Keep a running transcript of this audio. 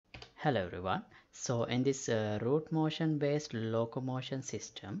Hello everyone. So in this Rootmotion based locomotion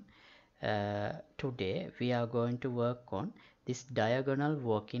system, today we are going to work on this diagonal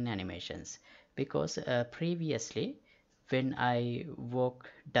walking animations because previously when I walk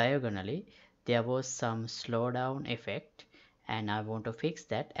diagonally there was some slowdown effect, and I want to fix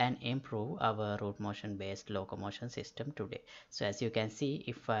that and improve our Rootmotion based locomotion system today. So as you can see,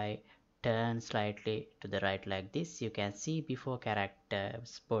 if I turn slightly to the right like this, you can see before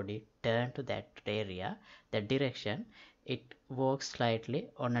character's body turn to that area, that direction, it walks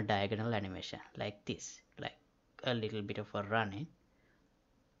slightly on a diagonal animation like this, like a little bit of a running,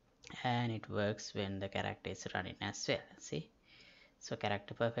 and it works when the character is running as well. See, so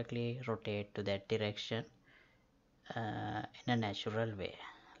character perfectly rotate to that direction in a natural way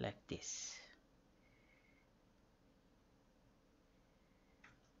like this.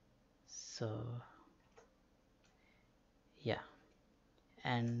 So yeah,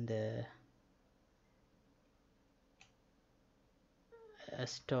 and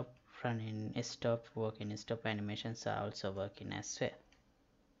stop running, stop working, stop animations are also working as well.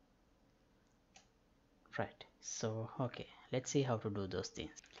 Right, so okay, let's see how to do those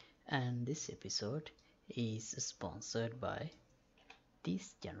things. And this episode is sponsored by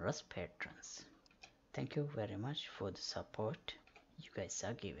these generous patrons. Thank you very much for the support you guys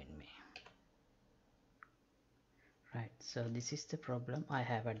are giving me. Right, so this is the problem I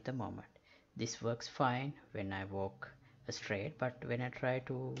have at the moment. This works fine when I walk straight, but when I try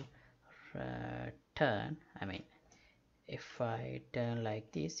to turn, if I turn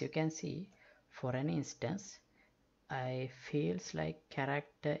like this, you can see for an instance I feels like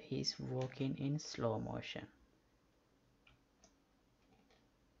character is walking in slow motion.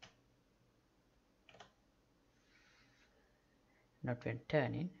 Not when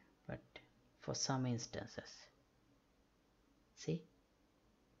turning, but for some instances. See,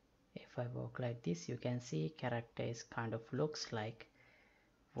 if I walk like this, you can see character is kind of looks like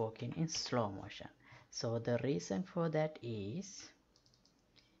walking in slow motion. So the reason for that is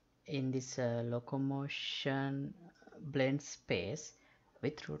in this locomotion blend space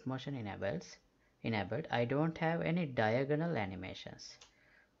with Rootmotion enabled, I don't have any diagonal animations.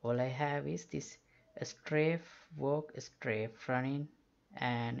 All I have is this strafe walk, strafe running,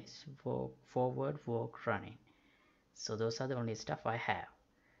 and walk forward walk running. So those are the only stuff I have.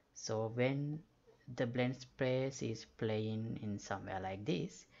 So when the blend space is playing in somewhere like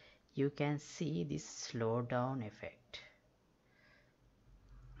this, you can see this slowdown effect.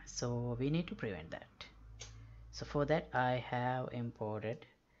 So we need to prevent that. So for that I have imported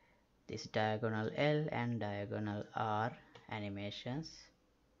this diagonal L and diagonal R animations,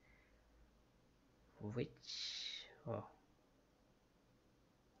 which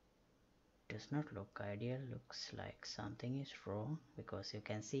does not look ideal, looks like something is wrong because you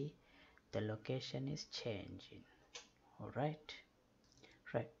can see the location is changing. Alright,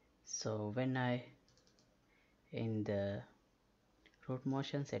 right, so when I in the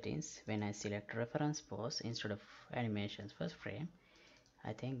Rootmotion settings, when I select reference pose instead of animations first frame,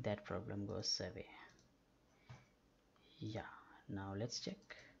 I think that problem goes away. Yeah, now let's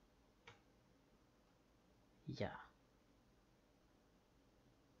check. Yeah,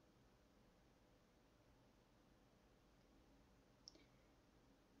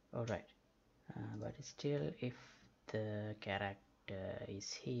 alright, but still if the character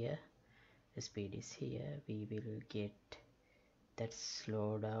is here, the speed is here, we will get that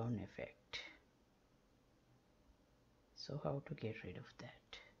slowdown effect. So how to get rid of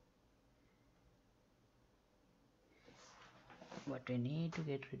that? What we need to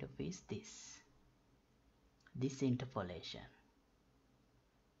get rid of is this interpolation.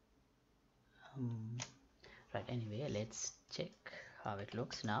 Right, anyway, let's check how it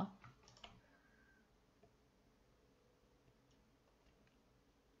looks now.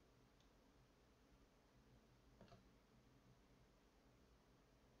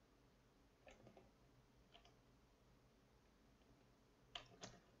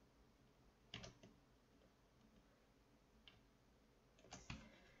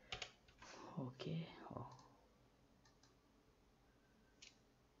 Okay,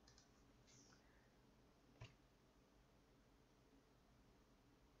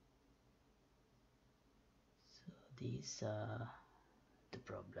 so these are the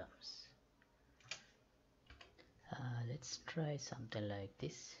problems. Let's try something like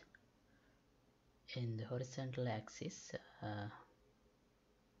this. In the horizontal axis,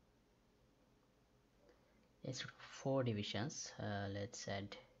 instead of 4 divisions, let's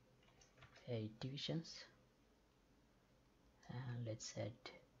add 8 divisions, and let's add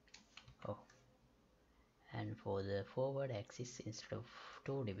and for the forward axis, instead of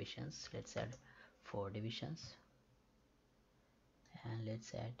 2 divisions, let's add 4 divisions, and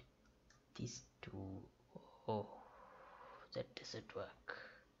let's add these 2. Oh, that doesn't work.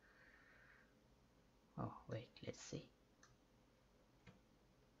 Oh wait, let's see.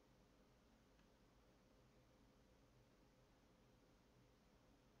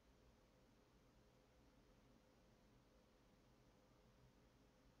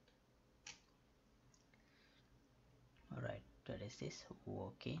 Alright, what is this?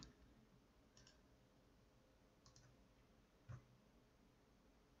 Working.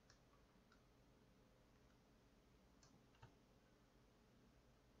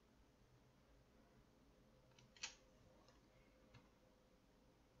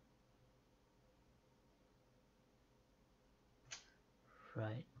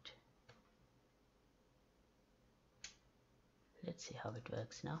 Right. Let's see how it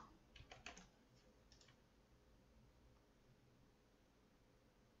works now.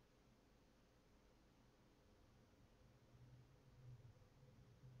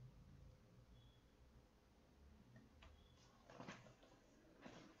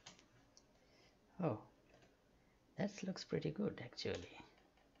 Oh, that looks pretty good actually.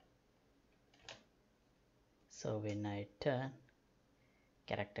 So when I turn,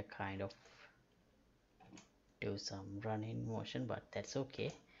 character kind of do some running motion, but that's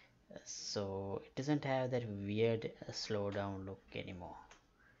okay. So it doesn't have that weird slow down look anymore,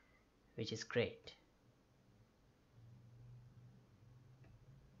 which is great.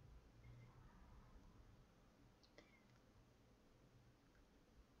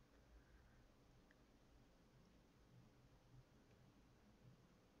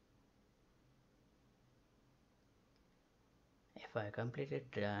 If I completely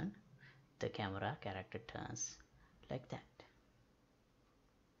turn, the camera character turns like that.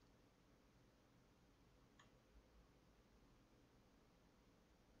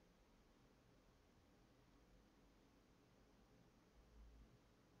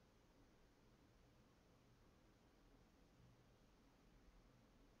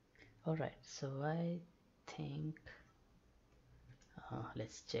 Alright, so I think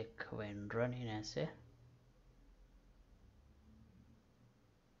let's check when running as well.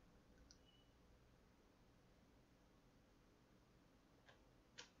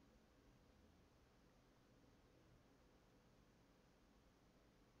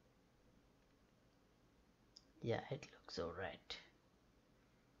 Yeah, it looks alright.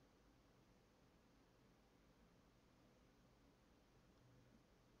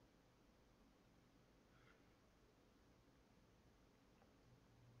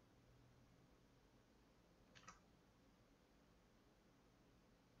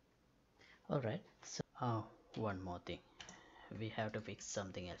 Alright, so one more thing, we have to fix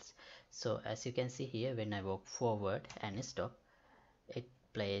something else. So as you can see here, when I walk forward and stop, it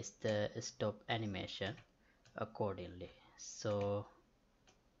plays the stop animation accordingly, so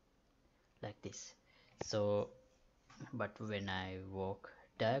like this. So but when I walk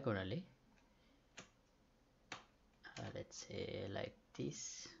diagonally, let's say like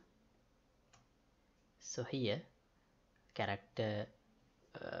this, so here character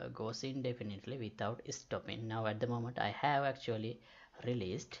goes indefinitely without stopping. Now at the moment I have actually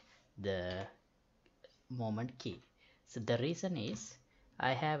released the moment key. So the reason is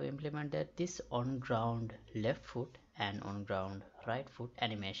I have implemented this on ground left foot and on ground right foot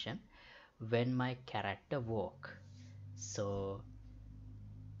animation when my character walk. So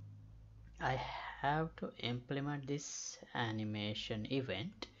I have to implement this animation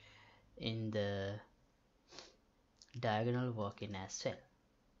event in the diagonal walking as well,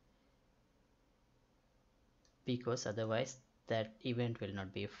 because otherwise that event will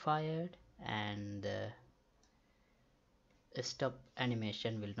not be fired and the stop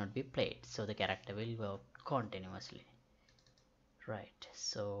animation will not be played, so the character will work continuously. Right,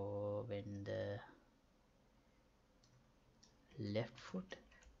 so when the left foot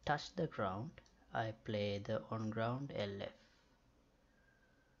touch the ground, I play the on ground LF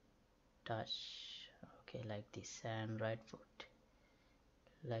touch, okay, like this, and right foot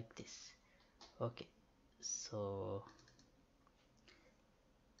like this. Okay, so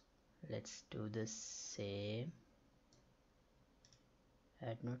let's do the same.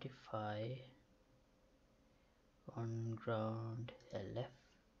 Add notify on ground LF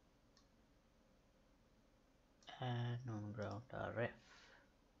and on ground RF.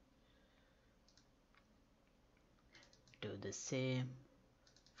 Do the same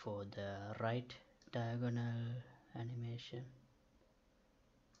for the right diagonal animation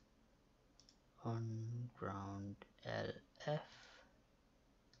on ground LF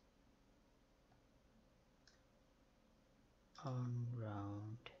on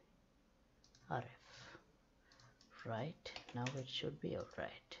round RF. Right, now it should be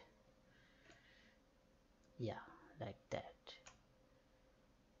alright. Yeah, like that.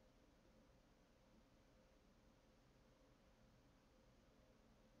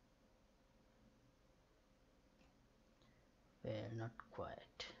 Well, not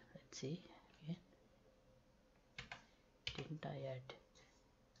quite. Let's see again. Didn't I add?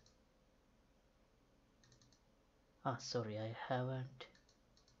 Ah, sorry, I haven't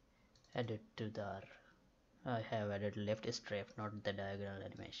added to the R. I have added left strafe, not the diagonal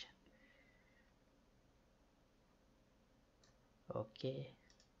animation. Okay.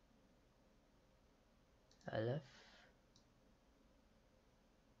 LF.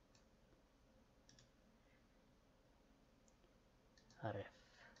 RF.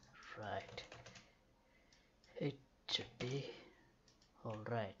 Right. It should be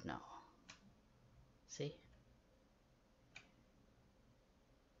alright now. See?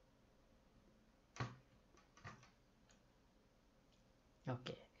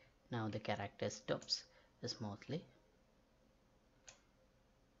 Okay. Now the character stops smoothly.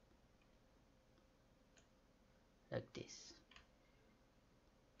 Like this.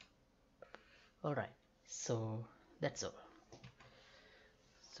 Alright. So that's all.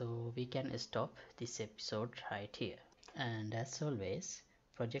 So we can stop this episode right here. And as always,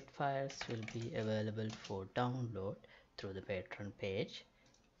 project files will be available for download through the Patreon page.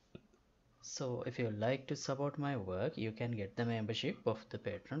 So if you like to support my work, you can get the membership of the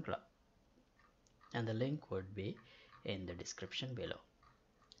Patreon club, and the link would be in the description below.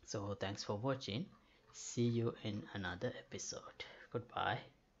 So thanks for watching. See you in another episode. Goodbye.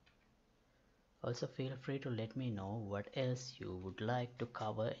 Also feel free to let me know what else you would like to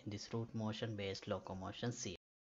cover in this Rootmotion based locomotion series.